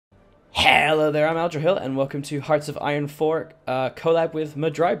Hello there, I'm Aldra Hill, and welcome to Hearts of Iron 4 collab with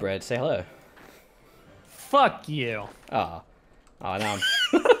Mah-Dry-Bread. Say hello. Fuck you. Ah, oh, now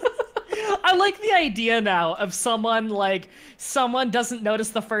I like the idea now of someone doesn't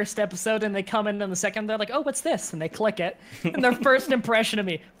notice the first episode and they come in the second, they're like, oh, what's this? And they click it, and their first impression of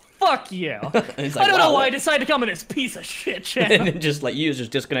me, fuck you. It's I like, don't know wow, why what? I decided to come in this piece of shit and channel. then just like users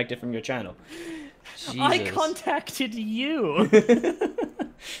disconnected from your channel. I Jesus. contacted you.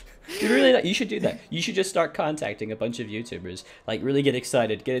 You really you should do that. You should just start contacting a bunch of YouTubers, like really get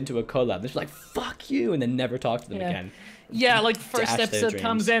excited, get into a collab. Just like fuck you, and then never talk to them again. Yeah, like the first Dash their episode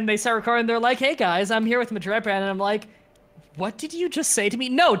comes dreams. in, they start recording, they're like, hey guys, I'm here with Mah-Dry-Bread, and I'm like, what did you just say to me?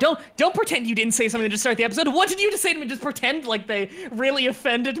 No, don't pretend you didn't say something to start the episode. What did you just say to me? Just pretend like they really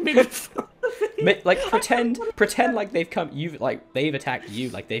offended me. Like pretend like they've attacked you,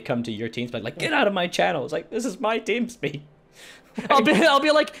 like they've come to your team speak, like get out of my channel. It's like this is my team speak. I'll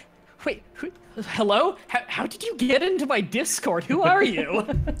be like, wait, hello? How did you get into my Discord? Who are you?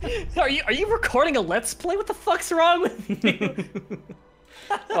 Are you recording a Let's Play? What the fuck's wrong with you?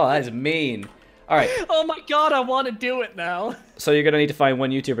 Oh, that is mean. All right. Oh my god, I want to do it now. So you're gonna need to find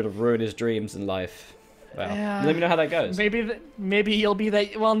one YouTuber to ruin his dreams in life. Well, Yeah. let me know how that goes. Maybe you'll be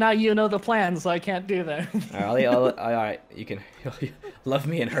that. Well, now you know the plan, so I can't do that. All right, you can love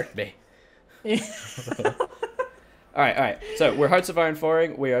me and hurt me. All right. So we're Hearts of Iron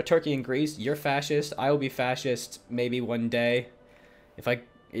 4ing. We are Turkey and Greece. You're fascist. I will be fascist maybe one day, if I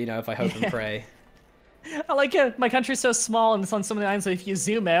hope and pray. I like it. My country's so small, and it's on some of the islands. So if you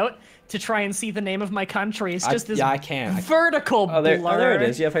zoom out to try and see the name of my country, it's just this I can. vertical Oh, blur. there it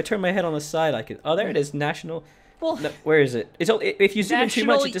is. Yeah, if I turn my head on the side, I could. Oh, there it is. National. Well, No, where is it? If you zoom in too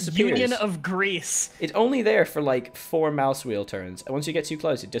much, it disappears. Union of Greece. It's only there for like 4 mouse wheel turns, and once you get too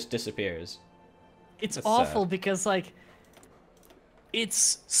close, it just disappears. It's That's awful sad. because like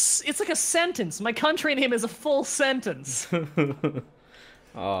it's like a sentence. My country name is a full sentence.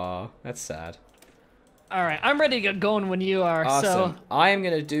 Aw, that's sad. All right, I'm ready to get going when you are. Awesome. So I am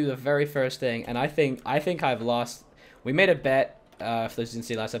gonna do the very first thing, and I think I've lost. We made a bet. For those who didn't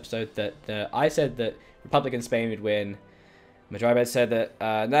see last episode, that I said that Republican Spain would win. Mah-Dry-Bread said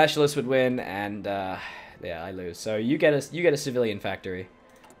that nationalists would win, and yeah, I lose. So you get a civilian factory.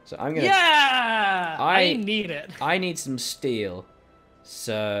 So I'm gonna. yeah, I need it. I need some steel.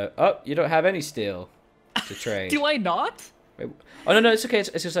 So you don't have any steel to trade. Do I not? Wait, oh no, it's okay. It's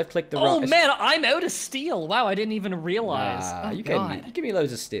just I've clicked the wrong. Oh man, I'm out of steel. Wow, I didn't even realize. Nah, Oh you god. give me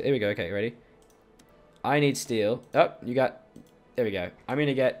loads of steel. There we go. Okay, ready? I need steel. Oh, you got. There we go. I'm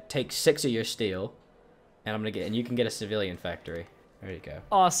gonna take 6 of your steel, and you can get a civilian factory. There you go.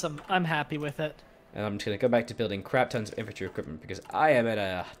 Awesome. I'm happy with it. And I'm just gonna go back to building crap tons of infantry equipment because I am at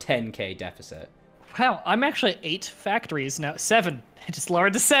a 10k deficit. Wow, I'm actually at 8 factories now. 7. I just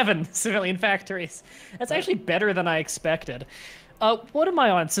lowered to 7 civilian factories. That's actually better than I expected. What am I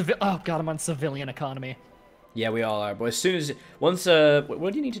on? Oh god, I'm on civilian economy. Yeah, we all are. But as soon as what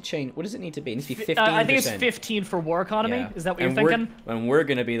do you need to change? What does it need to be? It needs to be 15%. I think it's 15 for war economy. Yeah. Is that what you're And thinking? we're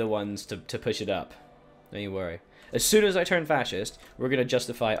gonna be the ones to push it up. Don't you worry. As soon as I turn fascist, we're gonna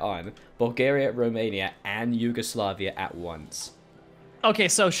justify on Bulgaria, Romania, and Yugoslavia at once. Okay,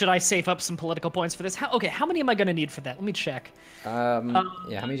 so should I save up some political points for this? How many am I gonna need for that? Let me check. Yeah, how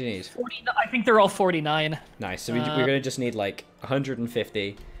many do you need? 49, I think they're all 49. Nice. So we're gonna just need like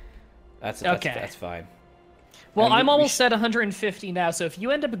 150. That's fine. Well, And I'm almost at 150 now, so if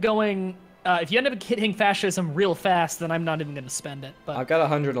you end up going, if you end up hitting fascism real fast, then I'm not even gonna spend it. But I've got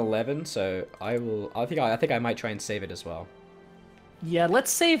 111, so I will. I think I might try and save it as well. yeah, let's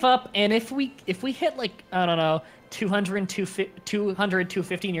save up, and if we hit like I don't know 200,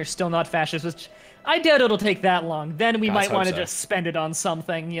 250, and you're still not fascist, which I doubt it'll take that long, then we might want to just spend it on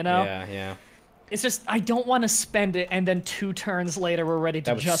something, you know? Yeah. It's just I don't want to spend it, and then 2 turns later we're ready to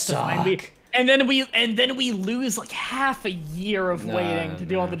That would justify. suck. And then we lose like half a year of waiting to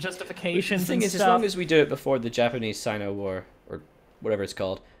do all the justifications. The thing and is, stuff. as long as we do it before the Japanese Sino War, or whatever it's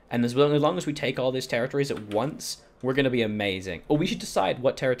called, and as long as we take all these territories at once, we're going to be amazing. Oh, we should decide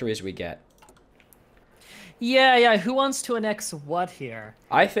what territories we get. Yeah. Who wants to annex what here?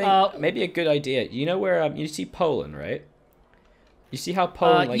 I think maybe a good idea. You know where you see Poland, right? You see how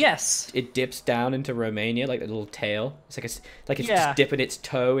Poland, yes, it dips down into Romania, like a little tail. It's it's Yeah. just dipping its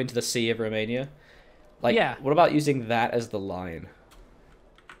toe into the sea of Romania. Like, Yeah. what about using that as the line?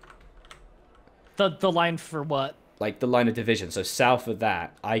 the line for what? Like the line of division. So south of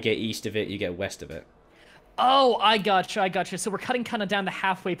that, I get east of it, you get west of it. Oh, I gotcha. So we're cutting kind of down the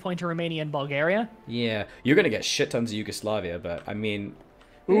halfway point to Romania and Bulgaria. Yeah, you're gonna get shit tons of Yugoslavia, but I mean,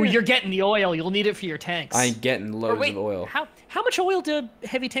 Ooh, you're getting the oil. You'll need it for your tanks. I'm getting Or loads wait, of oil. How much oil do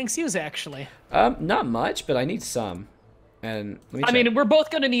heavy tanks use, actually? Not much, but I need some. And I mean, we're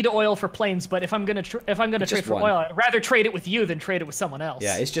both gonna need oil for planes, but if I'm gonna trade for oil, I'd rather trade it with you than trade it with someone else.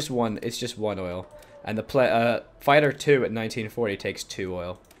 Yeah, it's just one. It's just one oil, and the fighter 2 at 1940 takes 2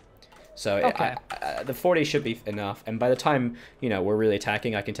 oil. So okay. The 40 should be enough, and by the time we're really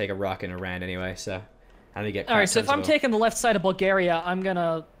attacking, I can take a rock in Iran anyway. So, and they get. All right, so if I'm taking the left side of Bulgaria, I'm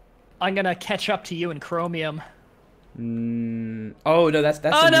gonna catch up to you in chromium. Oh no, that's.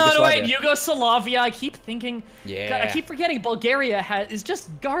 Oh no, wait, Yugoslavia. I keep thinking. Yeah. God, I keep forgetting Bulgaria is just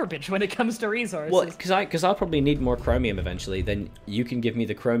garbage when it comes to resources. Well, because I'll probably need more chromium eventually. Then you can give me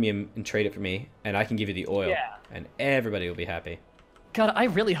the chromium and trade it for me, and I can give you the oil. Yeah. And everybody will be happy. God, I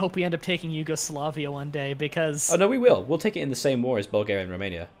really hope we end up taking Yugoslavia one day because. Oh no, we will. We'll take it in the same war as Bulgaria and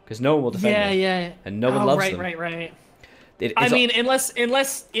Romania because no one will defend them. Yeah. And no one loves them. Right. I mean, unless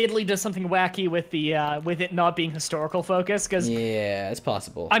Italy does something wacky with it not being historical focus, because yeah, it's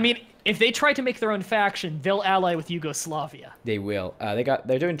possible. I mean, if they try to make their own faction, they'll ally with Yugoslavia. They will.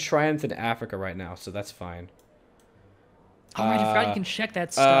 They're doing Triumph in Africa right now, so that's fine. Oh, right, I forgot you can check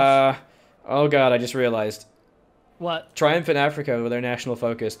that stuff. Oh god, I just realized. What? Triumph in Africa with their national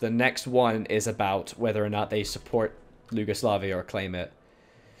focus. The next one is about whether or not they support Yugoslavia or claim it.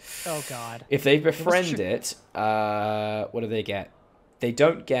 Oh god. If they befriend it, what do they get? They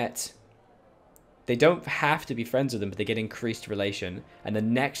don't have to be friends with them, but they get increased relation. And the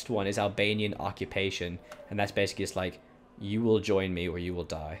next one is Albanian occupation, and that's basically just like, you will join me or you will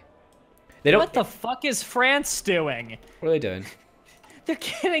die. What the fuck is France doing? What are they doing? They're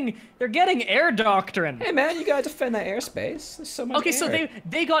getting air doctrine. Hey man, you gotta defend that airspace. There's so much Okay, air. so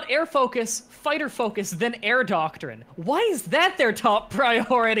they got air focus, fighter focus, then air doctrine. Why is that their top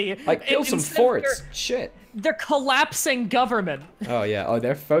priority? Like, build some forts. Shit. They're collapsing government. Oh yeah. Oh,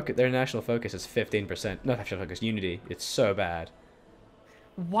 their national focus is 15%. Not national focus, unity. It's so bad.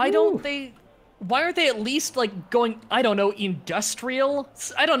 Why aren't they at least like going, I don't know, industrial?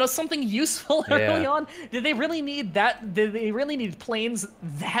 I don't know, something useful early on? Did they really need that? Did they really need planes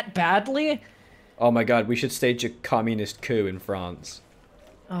that badly? Oh my god, we should stage a communist coup in France.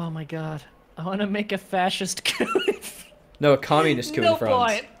 Oh my god. I want to make a fascist coup. No, a communist coup in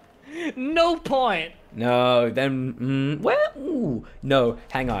France. No point. No, then, no,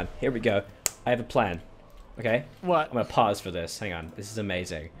 hang on. Here we go. I have a plan. Okay? What? I'm gonna pause for this. Hang on. This is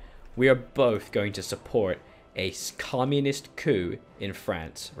amazing. We are both going to support a communist coup in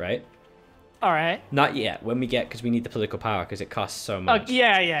France, right? All right. Not yet. When we get, because we need the political power, because it costs so much.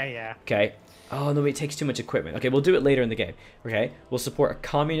 Yeah. Okay. Oh, no, it takes too much equipment. Okay, we'll do it later in the game. Okay? We'll support a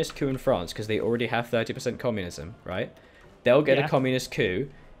communist coup in France, because they already have 30% communism, right? They'll get a communist coup,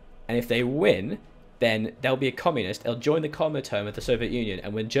 and if they win, then they'll be a communist. They'll join the Comintern with the Soviet Union,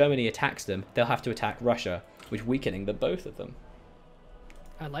 and when Germany attacks them, they'll have to attack Russia, which weakening the both of them.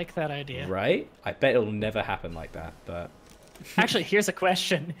 I like that idea. Right? I bet it'll never happen like that, but... Actually, here's a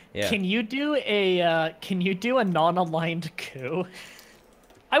question. Yeah. Can you do a non-aligned coup?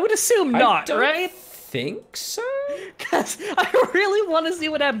 I would assume not, right? I think so? Because I really want to see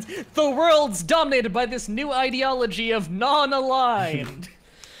what happens. The world's dominated by this new ideology of non-aligned.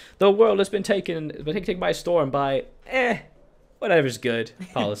 The world has been taken by storm by, whatever's good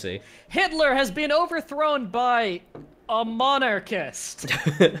policy. Hitler has been overthrown by... a monarchist.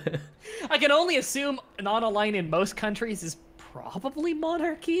 I can only assume non-aligned in most countries is probably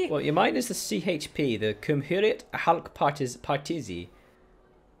monarchy. Well, your mine is the CHP, the Cumhuriyet Halk Partisi.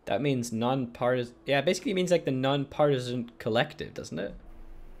 That means non-partisan. Yeah, it basically means like the non-partisan collective, doesn't it?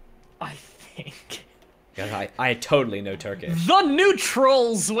 I think. God, I totally know Turkish. The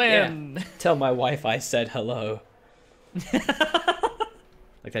neutrals win. Yeah. Tell my wife I said hello.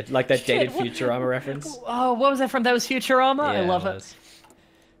 Like that dated Futurama reference. Oh, what was that from? That was Futurama? Yeah, I love it.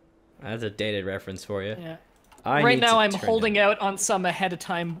 That's a dated reference for you. Yeah. I right now I'm holding out on some ahead of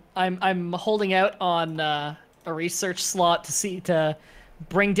time. I'm holding out on a research slot to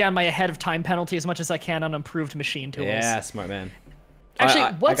bring down my ahead of time penalty as much as I can on improved machine tools. Yeah, smart man.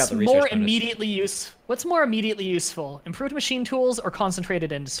 Actually, what's more immediately useful? Improved machine tools or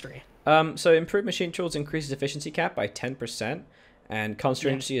concentrated industry? So improved machine tools increases efficiency cap by 10%. And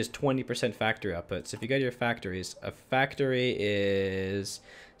concentrated industry is 20% factory output. So if you go to your factories, a factory is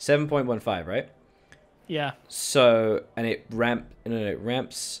 7.15, right? Yeah. So it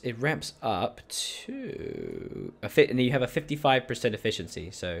ramps up to and you have a 55%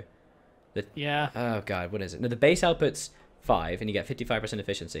 efficiency. So oh god, what is it? No, the base output's 5 and you get 55%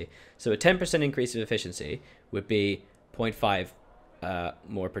 efficiency. So a 10% increase of efficiency would be 0.5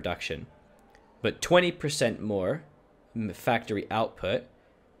 more production. But 20% more factory output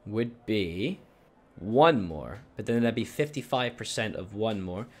would be one more, but then that'd be 55% of one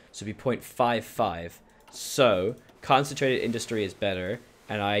more, so it'd be 0.55. So concentrated industry is better,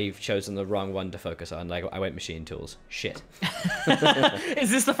 and I've chosen the wrong one to focus on. Like, I went machine tools. Shit. Is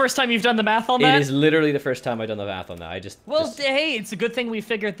this the first time you've done the math on that? It is literally the first time I've done the math on that. Well, hey, it's a good thing we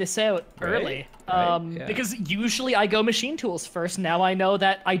figured this out early. Right? Yeah. Because usually I go machine tools first. Now I know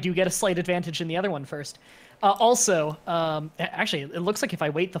that I do get a slight advantage in the other one first. Also, actually, it looks like if I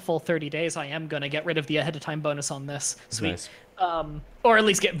wait the full 30 days, I am going to get rid of the ahead-of-time bonus on this. Sweet. Nice. Or at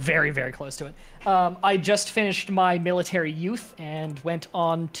least get very, very close to it. I just finished my military youth and went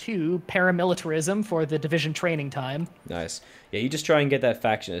on to paramilitarism for the division training time. Nice. Yeah, you just try and get that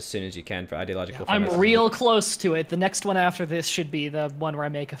faction as soon as you can for ideological. I'm real close to it. The next one after this should be the one where I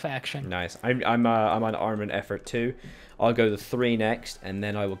make a faction. Nice. I'm on armament effort 2. I'll go the 3 next, and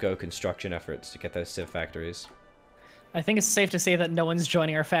then I will go construction efforts to get those civ factories. I think it's safe to say that no one's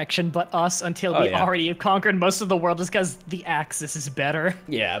joining our faction but us until we already have conquered most of the world, just because the Axis is better.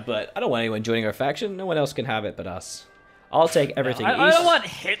 Yeah, but I don't want anyone joining our faction. No one else can have it but us. I'll take everything east. I don't want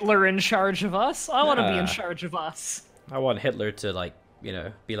Hitler in charge of us. I want to be in charge of us. I want Hitler to, like, you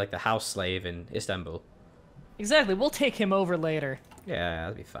know, be like the house slave in Istanbul. Exactly. We'll take him over later. Yeah,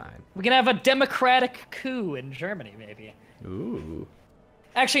 that'll be fine. We can have a democratic coup in Germany, maybe. Ooh.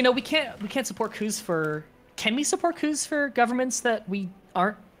 Actually, no, we can't support coups for... Can we support coups for governments that we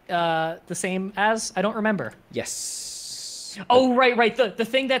aren't the same as? I don't remember. Yes. Oh, right. The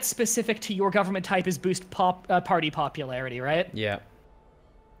thing that's specific to your government type is boost party popularity, right? Yeah.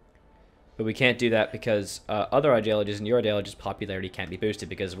 But we can't do that because other ideologies and your ideology's popularity can't be boosted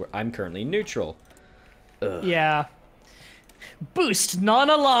because I'm currently neutral. Ugh. Yeah. Boost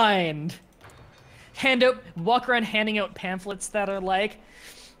non-aligned. Walk around handing out pamphlets that are like,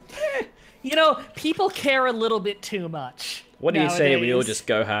 you know, people care a little bit too much. What do you nowadays. say we all just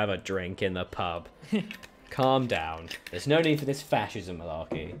go have a drink in the pub? Calm down. There's no need for this fascism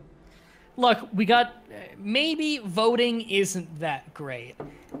malarkey. Look, we got... Maybe voting isn't that great.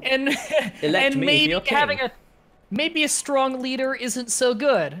 And, Elect and me maybe if you're having king. Maybe a strong leader isn't so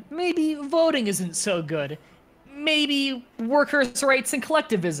good. Maybe voting isn't so good. Maybe workers' rights and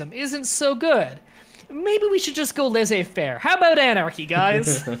collectivism isn't so good. Maybe we should just go laissez-faire. How about anarchy,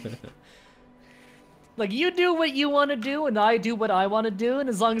 guys? Like, you do what you want to do, and I do what I want to do, and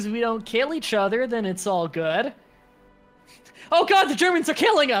as long as we don't kill each other, then it's all good. Oh god, the Germans are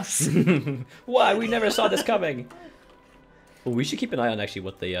killing us! Why? We never saw this coming. Well, we should keep an eye on actually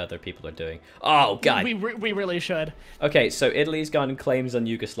what the other people are doing. Oh god. We really should. Okay, so Italy's gone claims on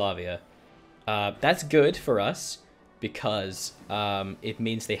Yugoslavia. That's good for us because it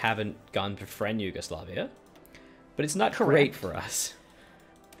means they haven't gone to befriend Yugoslavia. But it's not great for us.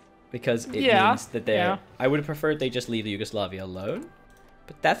 Because it means that they're... Yeah. I would have preferred they just leave Yugoslavia alone.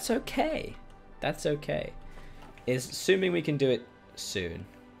 But that's okay. That's okay. Assuming we can do it soon.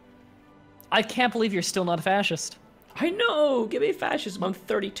 I can't believe you're still not a fascist. I know! Give me fascism. I'm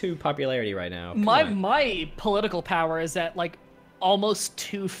 32 popularity right now. My political power is at, like, almost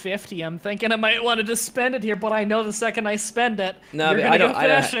 250. I'm thinking I might want to just spend it here, but I know the second I spend it, no, you're gonna go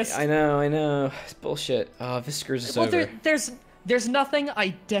fascist. I know. It's bullshit. Oh, this screws us over. There's nothing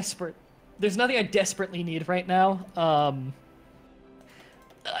I desperately need right now.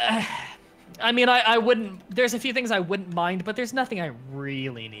 I mean, I wouldn't... There's a few things I wouldn't mind, but there's nothing I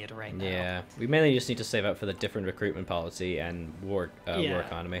really need right now. Yeah, we mainly just need to save up for the different recruitment policy and war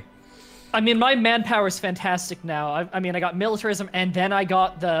economy. I mean, my manpower is fantastic now. I mean, I got militarism, and then I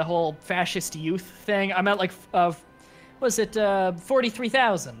got the whole fascist youth thing. I'm at, like,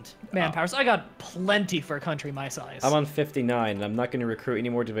 43,000 manpower. So I got plenty for a country my size. I'm on 59, and I'm not going to recruit any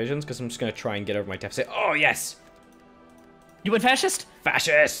more divisions, because I'm just going to try and get over my deficit. Oh, yes! You went fascist?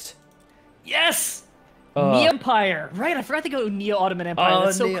 Fascist! Yes! Neo-Empire. Right, I forgot to go Neo-Ottoman Empire.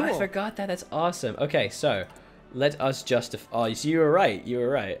 That's so cool. I forgot that. That's awesome. Okay, so let us justify... Oh, so you were right. You were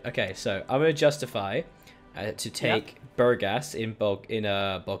right. Okay, so I'm going to justify to take Burgas in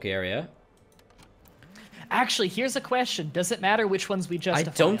Bulgaria. Actually, here's a question. Does it matter which ones we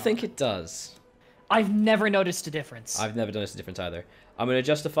justify? I don't think it does. I've never noticed a difference. I've never noticed a difference either. I'm going to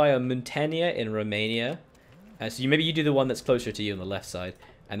justify a Muntenia in Romania. So maybe you do the one that's closer to you on the left side.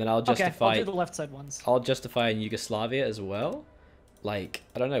 And then I'll justify... Okay, I'll do the left side ones. I'll justify in Yugoslavia as well. Like,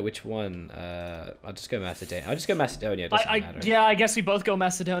 I don't know which one. I'll just go Macedonia. I'll just go Macedonia. It doesn't matter. Yeah, I guess we both go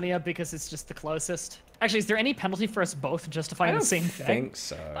Macedonia because it's just the closest. Actually, is there any penalty for us both justifying the same thing? I don't think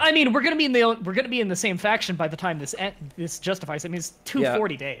so. I mean, we're gonna be in the same faction by the time this justifies. I mean, it's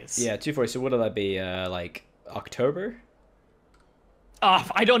 240 days. Yeah, 240. So what'll that be? Like October?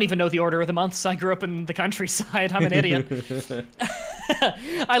 I don't even know the order of the months. I grew up in the countryside. I'm an idiot.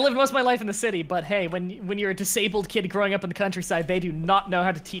 I lived most of my life in the city, but hey, when you're a disabled kid growing up in the countryside, they do not know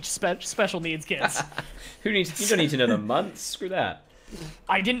how to teach special needs kids. You don't need to know the months. Screw that.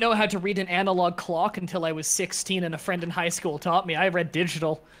 I didn't know how to read an analog clock until I was 16, and a friend in high school taught me. I read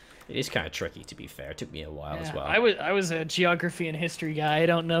digital. It is kind of tricky, to be fair. It took me a while as well. I was a geography and history guy. I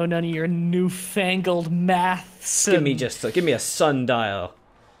don't know none of your newfangled maths. Give me a sundial.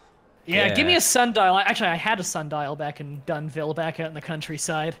 Yeah, give me a sundial. Actually, I had a sundial back in Dunville, back out in the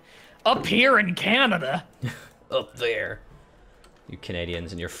countryside. Up here in Canada. Up there. You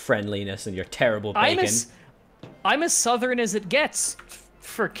Canadians and your friendliness and your terrible bacon. I'm as southern as it gets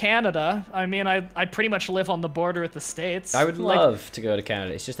for Canada. I mean, I pretty much live on the border with the States. I would love to go to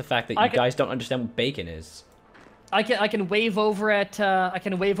Canada. It's just the fact that you guys don't understand what bacon is. I can wave over at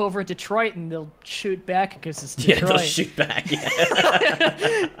Detroit and they'll shoot back because it's Detroit. Yeah, they'll shoot back.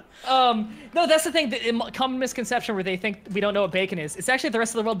 Yeah. No, that's the thing. The common misconception where they think we don't know what bacon is. It's actually the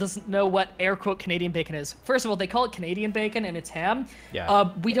rest of the world doesn't know what air quote Canadian bacon is. First of all, they call it Canadian bacon and it's ham. Yeah.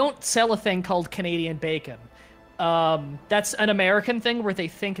 We don't sell a thing called Canadian bacon. That's an American thing where they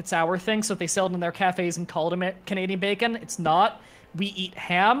think it's our thing, so they sell it in their cafes and call it Canadian bacon. It's not. We eat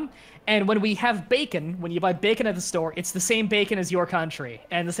ham. And when we have bacon, when you buy bacon at the store, it's the same bacon as your country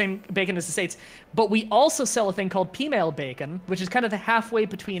and the same bacon as the States. But we also sell a thing called female bacon, which is kind of the halfway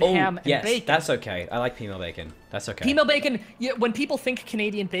between ham and bacon. Yes, that's okay. I like female bacon. That's okay. Female bacon, when people think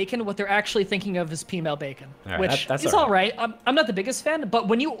Canadian bacon, what they're actually thinking of is female bacon, which is all right. I'm not the biggest fan, but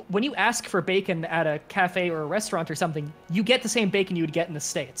when you ask for bacon at a cafe or a restaurant or something, you get the same bacon you would get in the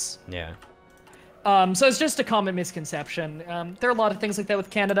States. Yeah. So it's just a common misconception. There are a lot of things like that with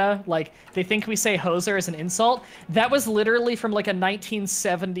Canada. Like, they think we say hoser as an insult. That was literally from, like, a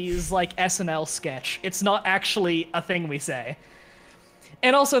 1970s, like, SNL sketch. It's not actually a thing we say.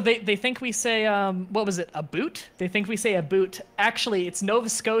 And also, they think we say, what was it, a boot? They think we say a boot. Actually, it's Nova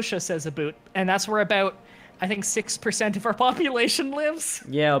Scotia says a boot, and that's where about, I think, 6% of our population lives.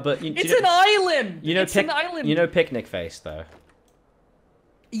 Yeah, but... It's an island! It's an island! You know Picnic Face, though.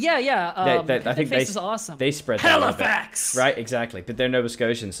 Yeah. I think Face is awesome. They spread that Halifax, right? Exactly, but they're Nova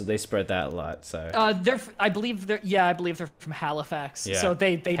Scotians, so they spread that a lot. So I believe they're from Halifax. Yeah. So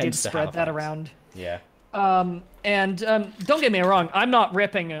they did spread that around. Yeah. And don't get me wrong, I'm not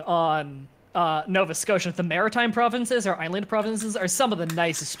ripping on Nova Scotia. The Maritime provinces or island provinces are some of the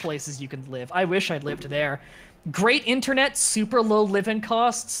nicest places you can live. I wish I'd lived there. Great internet, super low living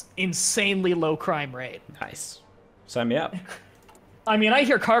costs, insanely low crime rate. Nice. Sign me up. I mean, I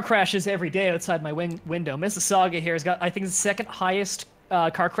hear car crashes every day outside my window. Mississauga here has got, I think, the second highest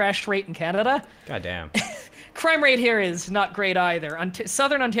car crash rate in Canada. God damn. Crime rate here is not great either.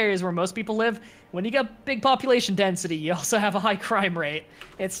 Southern Ontario is where most people live. When you got big population density, you also have a high crime rate.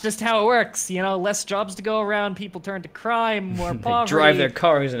 It's just how it works. You know, less jobs to go around, people turn to crime, more poverty. Drive their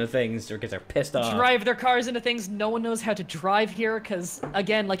cars into things because they're pissed off. Drive their cars into things. No one knows how to drive here because,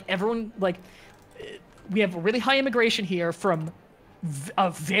 again, like, everyone, like, we have really high immigration here from a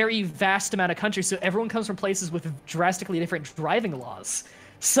very vast amount of countries, so everyone comes from places with drastically different driving laws.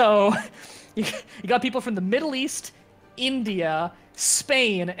 So you got people from the Middle East, India,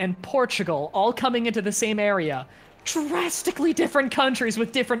 Spain, and Portugal all coming into the same area. Drastically different countries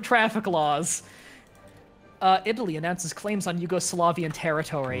with different traffic laws. Italy announces claims on Yugoslavian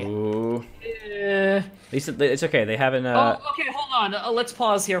territory. Ooh. At least it's okay. They haven't. Oh, okay, hold on. Let's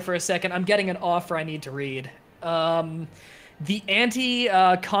pause here for a second. I'm getting an offer I need to read. The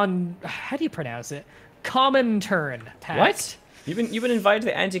how do you pronounce it? Comintern Pact. What? You've been invited to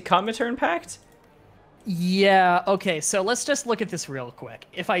the Anti-Comintern Pact? Yeah, okay, so let's just look at this real quick.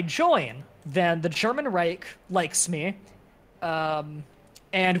 If I join, then the German Reich likes me, and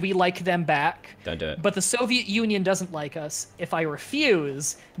we like them back. Don't do it. But the Soviet Union doesn't like us. If I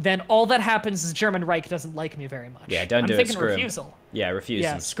refuse, then all that happens is German Reich doesn't like me very much. Yeah, don't do it. Screw refusal. Him. Yeah, refuse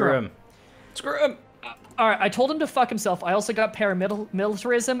him. Screw him. Screw him. All right, I told him to fuck himself. I also got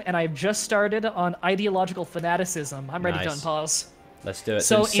paramilitarism, and I've just started on ideological fanaticism. I'm ready to unpause. Let's do it.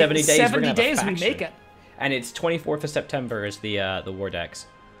 So in 70 days, 70 days we make it. And it's 24th of September is the war decks.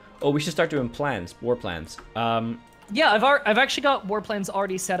 Oh, we should start doing plans, war plans. Yeah, I've actually got war plans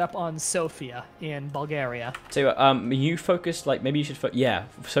already set up on Sofia in Bulgaria. So you focus, like, maybe you should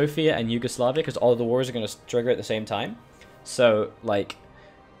Sofia and Yugoslavia, because all of the wars are going to trigger at the same time. So, like,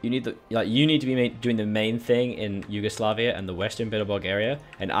 you need to be doing the main thing in Yugoslavia and the western bit of Bulgaria,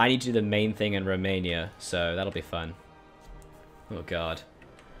 and I need to do the main thing in Romania. So that'll be fun. Oh god.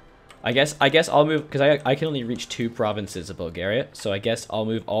 I guess I'll move, because I can only reach 2 provinces of Bulgaria, so I guess I'll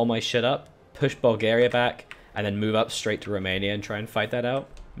move all my shit up, push Bulgaria back, and then move up straight to Romania and try and fight that out,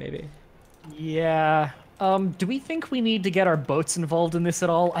 maybe. Yeah. Do we think we need to get our boats involved in this at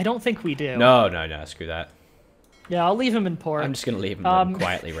all? I don't think we do. No, no, no. Screw that. Yeah, I'll leave him in port. I'm just gonna leave him let him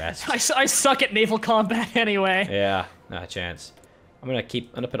quietly rest. I suck at naval combat anyway. Yeah, not a chance. I'm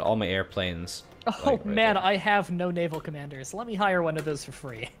gonna put all my airplanes. Oh like, right man, there. I have no naval commanders. Let me hire one of those for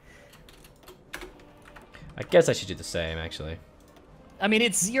free. I guess I should do the same, actually. I mean,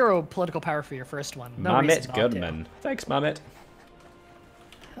 it's 0 political power for your first one. No reason Mammet not Goodman. Thanks, Mammet.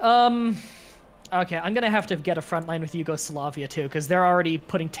 Okay, I'm gonna have to get a front line with Yugoslavia too, because they're already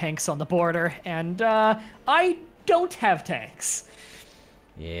putting tanks on the border, and I don't have tanks.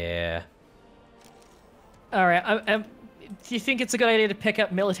 Yeah. All right, do you think it's a good idea to pick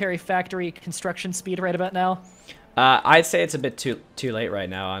up military factory construction speed right about now? I'd say it's a bit too late right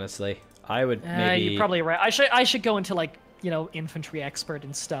now, honestly. I would maybe... You're probably right. I should go into, like, you know, infantry expert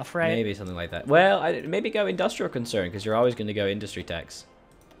and stuff, right? Maybe something like that. Well, maybe go industrial concern, because you're always going to go industry techs.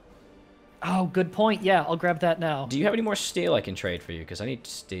 Oh, good point. Yeah, I'll grab that now. Do you have any more steel I can trade for you? Because I need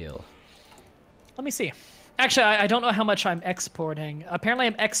steel. Let me see. Actually, I don't know how much I'm exporting. Apparently,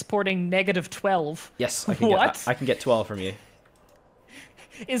 I'm exporting -12. Yes, I can What? I can get 12 from you.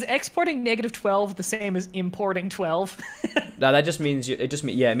 Is exporting -12 the same as importing 12? No, that just means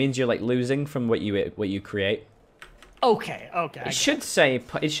it means you're like losing from what you create. Okay. It shouldn't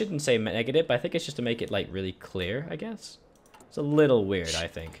say negative, but I think it's just to make it like really clear, I guess. It's a little weird, I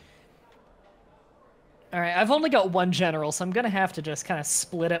think. All right, I've only got 1 general, so I'm gonna have to just kind of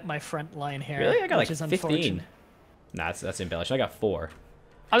split up my front line here. Really? I got like is 15. Nah, that's embellished. I got 4.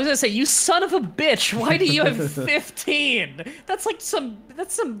 I was gonna say, you son of a bitch! Why do you have 15? That's some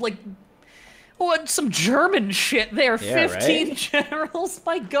like, what, some German shit there. Yeah, 15 right? generals,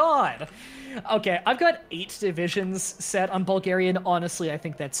 my god. Okay, I've got 8 divisions set on Bulgaria, and honestly, I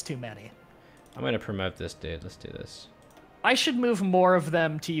think that's too many. I'm gonna promote this dude. Let's do this. I should move more of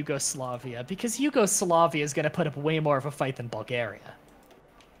them to Yugoslavia, because Yugoslavia is gonna put up way more of a fight than Bulgaria.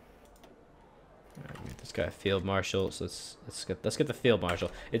 Alright, this guy a field marshal. So let's get the field marshal.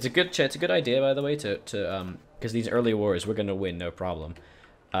 It's a good idea, by the way, to because these early wars we're gonna win no problem.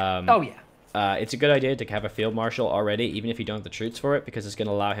 Oh yeah. It's a good idea to have a field marshal already, even if you don't have the troops for it, because it's gonna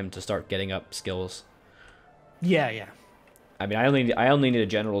allow him to start getting up skills. Yeah. I mean, I only need a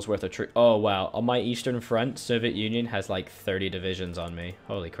general's worth of troops. Oh wow, on my eastern front, Soviet Union has like 30 divisions on me.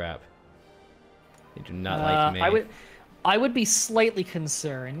 Holy crap! They do not like me. I would be slightly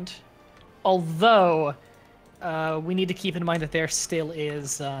concerned, although we need to keep in mind that there still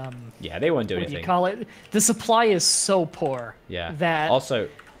is. Yeah, they won't do anything. What do you call it? The supply is so poor. Yeah. That also,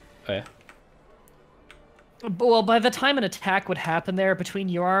 oh yeah. Well, by the time an attack would happen there between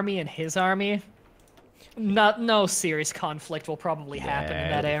your army and his army, no serious conflict will probably happen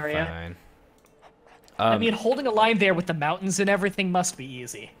in that area. Fine. I mean, holding a line there with the mountains and everything must be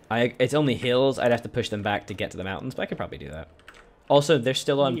easy. It's only hills. I'd have to push them back to get to the mountains, but I could probably do that. Also, they're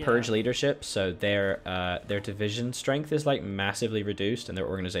still on purge leadership, so their division strength is like massively reduced, and their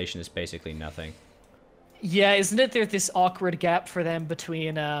organization is basically nothing. Yeah, isn't it there's this awkward gap for them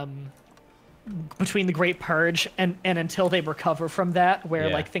between the Great Purge and until they recover from that, where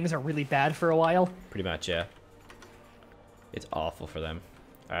like things are really bad for a while? Pretty much, yeah. It's awful for them.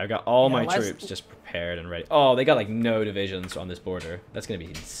 I've got all my troops just prepared and ready. Oh, they got like no divisions on this border. That's gonna be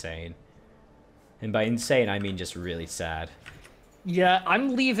insane. And by insane, I mean just really sad. Yeah,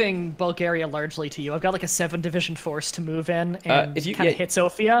 I'm leaving Bulgaria largely to you. I've got like a 7-division force to move in and if you kind of hit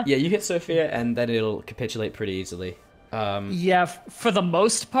Sofia. Yeah, you hit Sofia, and then it'll capitulate pretty easily. Yeah, for the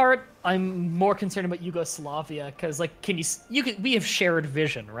most part, I'm more concerned about Yugoslavia because, like, we have shared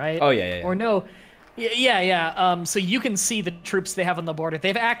vision, right? Oh yeah. Or no, yeah. So you can see the troops they have on the border.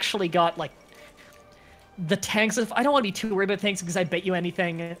 They've actually got like the tanks. I don't want to be too worried about tanks because I bet you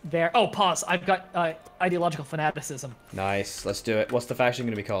anything there. Oh, pause. I've got ideological fanaticism. Nice. Let's do it. What's the faction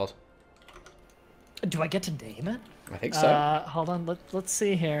going to be called? Do I get to name it? I think so. Hold on. Let's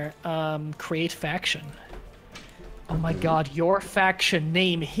see here. Create faction. Oh my god, your faction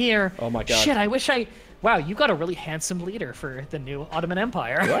name here. Oh my god. Shit, I wish I... Wow, you got a really handsome leader for the new Ottoman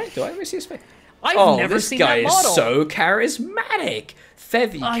Empire. Do I ever see his face? I've never seen that model. This guy is so charismatic.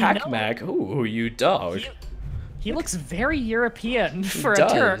 Fevi Kakmag. Ooh, you dog. He looks very European for a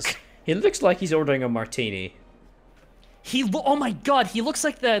Turk. He looks like he's ordering a martini. Oh my god, he looks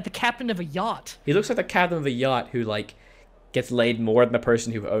like the captain of a yacht. He looks like the captain of a yacht who, like, gets laid more than the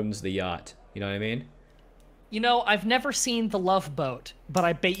person who owns the yacht. You know what I mean? You know, I've never seen The Love Boat, but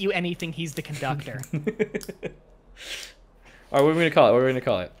I bet you anything he's the conductor. Alright, what are we going to call it? What are we going to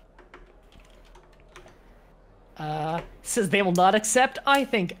call it? Says they will not accept, I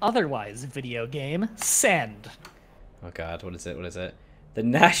think otherwise, video game. Send. Oh god, what is it? The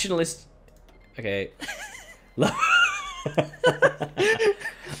nationalist... Okay. Love.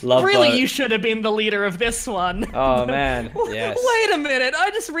 Love really, boat. you should have been the leader of this one. Oh man, yes. Wait a minute,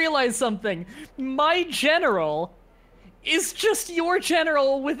 I just realized something. My general is just your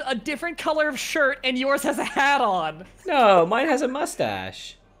general with a different color of shirt, and yours has a hat on. No, mine has a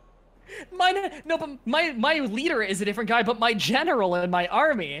mustache. No, but my leader is a different guy, but my general in my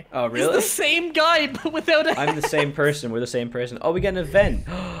army really? is the same guy, but without a hat. I'm the same person. We're the same person. Oh, we get an event.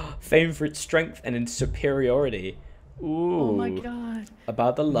 Fame for its strength and its superiority. Ooh. Oh my god.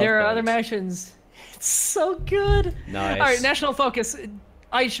 About the love There are boat. other missions. It's so good. Nice. All right, national focus.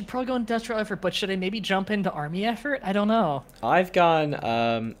 I should probably go industrial effort, but should I maybe jump into army effort? I don't know. I've gone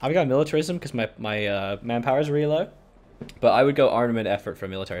militarism because my manpower is really low. But I would go armament effort for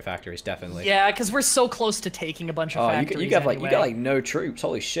military factories, definitely. Yeah, because we're so close to taking a bunch of factories. You got like no troops.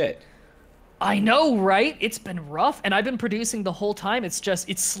 Holy shit. I know, right? It's been rough, and I've been producing the whole time. It's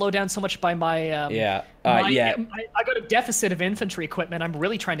slowed down so much by my I got a deficit of infantry equipment. I'm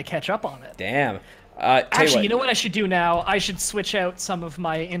really trying to catch up on it. Damn. Actually, you know what I should do now? I should switch out some of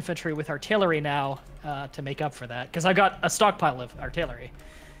my infantry with artillery now to make up for that, because I got a stockpile of artillery.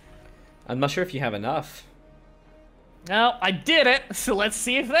 I'm not sure if you have enough. No, I did it. So let's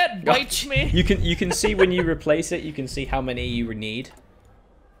see if that bites me. You can see when you replace it. You can see how many you need.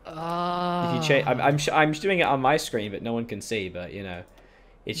 If you change, I'm doing it on my screen, but no one can see. But you know,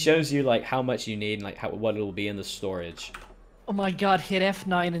 it shows you like how much you need and like what it'll be in the storage. Oh my god! Hit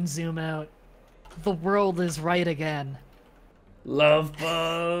F9 and zoom out. The world is right again. Love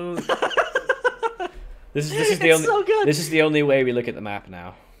boat. This is the only. So good. This is the only way we look at the map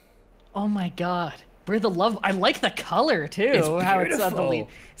now. Oh my god. We're the love. I like the color too. It's how it's beautiful.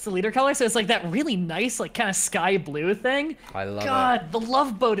 It's the leader color, so it's like that really nice, like kind of sky blue thing. I love it. God, the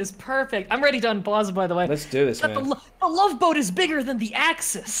love boat is perfect. I'm ready to unpause, by the way. Let's do this, man. The love boat is bigger than the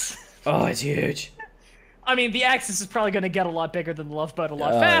Axis. Oh, it's huge. I mean, the Axis is probably going to get a lot bigger than the love boat a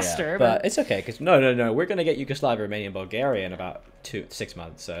lot faster. Yeah. But it's okay, because no, we're gonna get Yugoslavia, Romania, and Bulgaria in about 6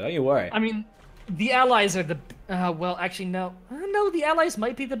 months. So don't you worry. I mean, the Allies are the well, actually no, the Allies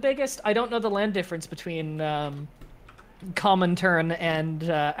might be the biggest. I don't know the land difference between Comintern and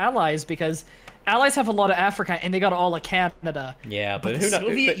Allies, because Allies have a lot of Africa and they got all of Canada. Yeah, but the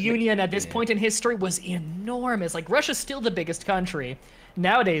Soviet Union at this point in history was enormous. Like, Russia's still the biggest country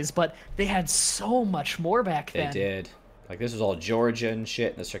nowadays, but they had so much more back then. They did. Like, this was all Georgia and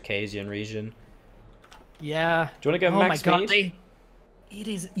shit in the Circassian region. Yeah. Do you want to go max speed? Oh my god, it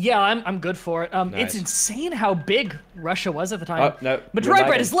is. Yeah, I'm good for it. Nice. It's insane how big Russia was at the time. Oh no,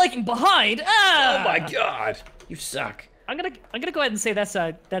 Mah-Dry-Bread is lagging behind. Ah! Oh my god, you suck. I'm gonna go ahead and say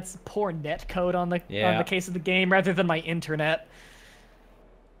that's poor net code on the case of the game rather than my internet.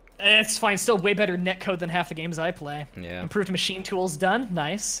 It's fine. Still way better net code than half the games I play. Yeah. Improved machine tools done.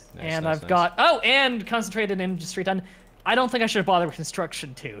 Nice. And nice, I've got and concentrated industry done. I don't think I should bother with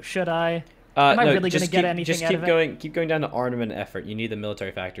construction too. Should I? Am I really going to get anything out of it? Keep going down to armament effort. You need the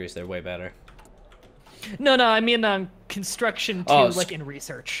military factories. They're way better. No, I mean construction too, like in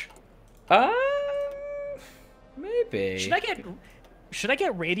research. Maybe. Should I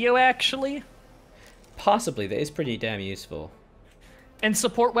get radio actually? Possibly. That is pretty damn useful. And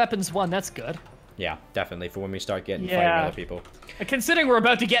support weapons 1. That's good. Yeah, definitely for when we start fighting other people. Considering we're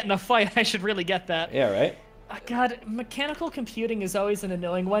about to get in a fight, I should really get that. Yeah, right. God, mechanical computing is always an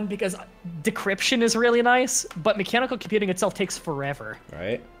annoying one because decryption is really nice, but mechanical computing itself takes forever.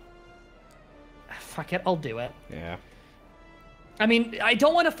 Right. Fuck it, I'll do it. Yeah. I mean, I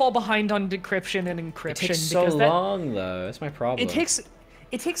don't want to fall behind on decryption and encryption. It takes so long, though. That's my problem. It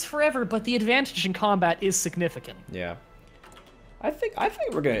takes forever, but the advantage in combat is significant. Yeah. I think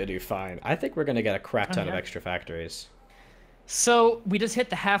we're gonna do fine. I think we're gonna get a crap ton of extra factories. So we just hit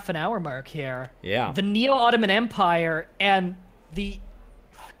the half-an-hour mark here. Yeah. The Neo-Ottoman Empire and the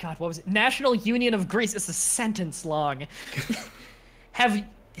God, what was it? National Union of Greece. It's a sentence long.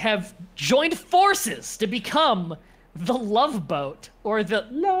 have joined forces to become the Love Boat, or the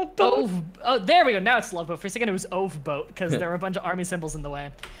Love Boat. Oh, there we go. Now it's Love Boat. For a second, it was Ove Boat because there were a bunch of army symbols in the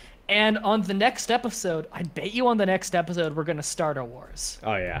way. And on the next episode, I bet you on the next episode we're gonna start our wars.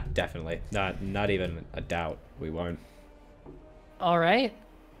 Oh yeah, definitely. Not even a doubt. We won't. All right.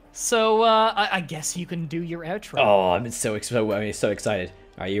 So I guess you can do your outro. Oh, I'm so excited.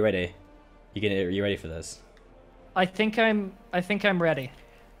 Are you ready? Are you ready for this? I think I'm ready.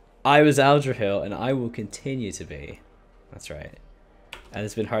 I was Aldrahill, and I will continue to be. That's right. And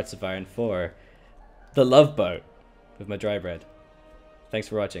it's been Hearts of Iron 4, The Love Boat with Mah-Dry-Bread. Thanks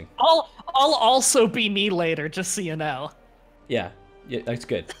for watching. I'll also be me later, just so you know. Yeah, that's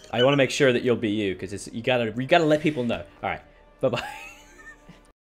good. I want to make sure that you'll be you, because you gotta let people know. All right, bye bye.